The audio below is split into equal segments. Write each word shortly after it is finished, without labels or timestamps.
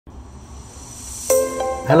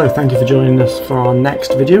Hello, thank you for joining us for our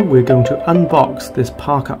next video. We're going to unbox this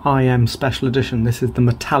Parker IM Special Edition. This is the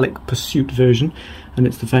metallic Pursuit version and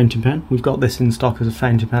it's the fountain pen. We've got this in stock as a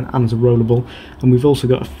fountain pen and as a rollable, and we've also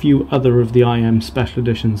got a few other of the IM Special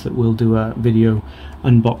Editions that we'll do a video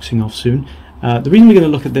unboxing of soon. The reason we're going to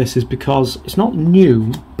look at this is because it's not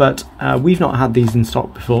new, but we've not had these in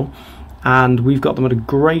stock before, and we've got them at a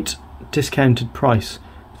great discounted price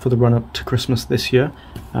for the run up to Christmas this year,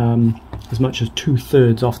 as much as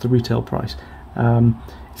 2/3 off the retail price.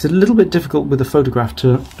 It's a little bit difficult with a photograph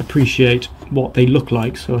to appreciate what they look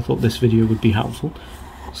like, so I thought this video would be helpful.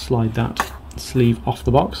 Slide that sleeve off the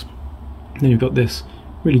box. Then you've got this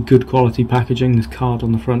really good quality packaging, this card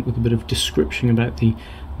on the front with a bit of description about the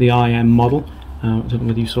IM model. I don't know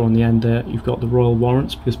whether you saw on the end there, you've got the royal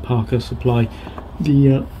warrants because Parker supply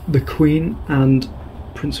the Queen and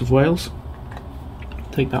Prince of Wales.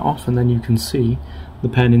 Take that off and then you can see the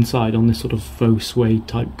pen inside on this sort of faux suede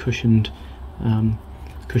type cushioned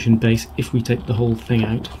base. If we take the whole thing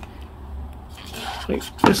out like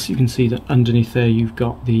this, you can see that underneath there you've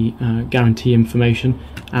got the guarantee information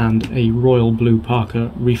and a royal blue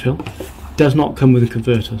Parker refill. Does not come with a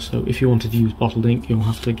converter, so if you wanted to use bottled ink you'll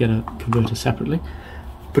have to get a converter separately,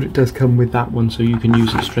 but it does come with that one, so you can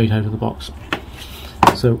use it straight out of the box.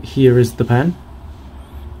 So here is the pen.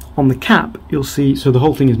 On the cap you'll see, so the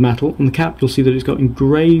whole thing is metal, on the cap you'll see that it's got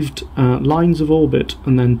engraved lines of orbit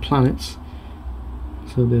and then planets.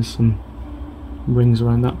 So there's some rings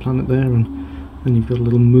around that planet there, and then you've got a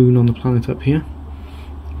little moon on the planet up here.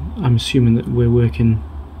 I'm assuming that we're working,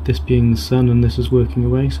 this being the sun and this is working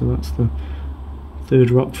away, so that's the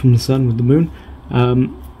third rock from the sun with the moon.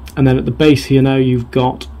 And then at the base here now you've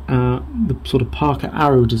got the sort of Parker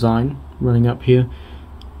arrow design running up here.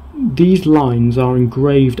 These lines are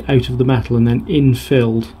engraved out of the metal and then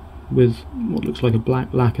infilled with what looks like a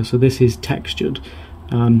black lacquer, so this is textured.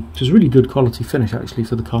 So it's a really good quality finish actually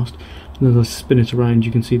for the cost. And as I spin it around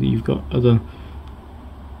you can see that you've got other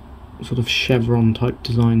sort of chevron type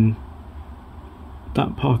design.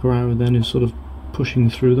 That Parker arrow then is sort of pushing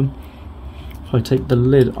through them. If I take the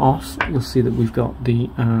lid off you'll see that we've got the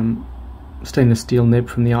stainless steel nib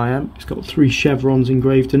from the IM. It's got 3 chevrons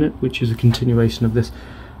engraved in it, which is a continuation of this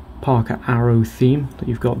Parker arrow theme that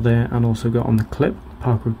you've got there and also got on the clip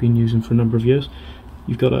Parker have been using for a number of years.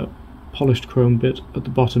 You've got a polished chrome bit at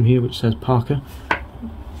the bottom here which says Parker.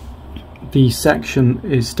 The section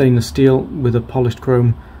is stainless steel with a polished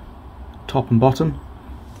chrome top and bottom,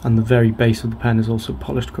 and the very base of the pen is also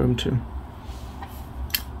polished chrome too.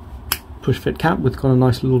 Push fit cap with got a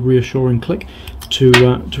nice little reassuring click.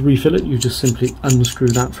 To refill it you just simply unscrew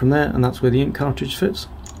that from there and that's where the ink cartridge fits.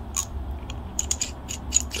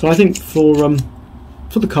 So I think for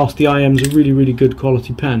the cost the IM is a really good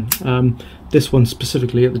quality pen. This one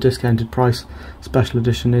specifically at the discounted price special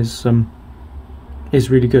edition is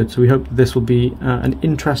really good, so we hope that this will be an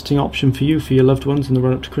interesting option for you, for your loved ones in the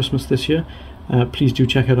run up to Christmas this year. Please do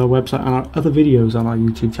check out our website and our other videos on our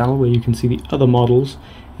YouTube channel where you can see the other models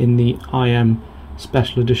in the IM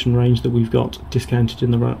special edition range that we've got discounted in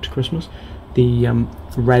the run up to Christmas. The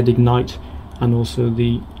red Ignite and also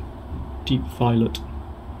the deep violet.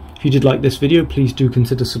 If you did like this video, please do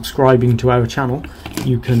consider subscribing to our channel.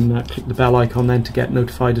 You can click the bell icon then to get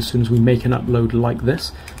notified as soon as we make an upload like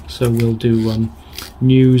this. So we'll do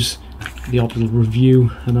news, the odd little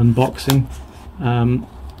review and unboxing.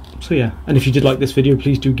 So yeah, and if you did like this video,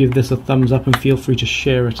 please do give this a thumbs up and feel free to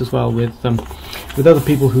share it as well with other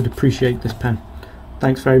people who'd appreciate this pen.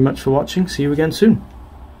 Thanks very much for watching. See you again soon.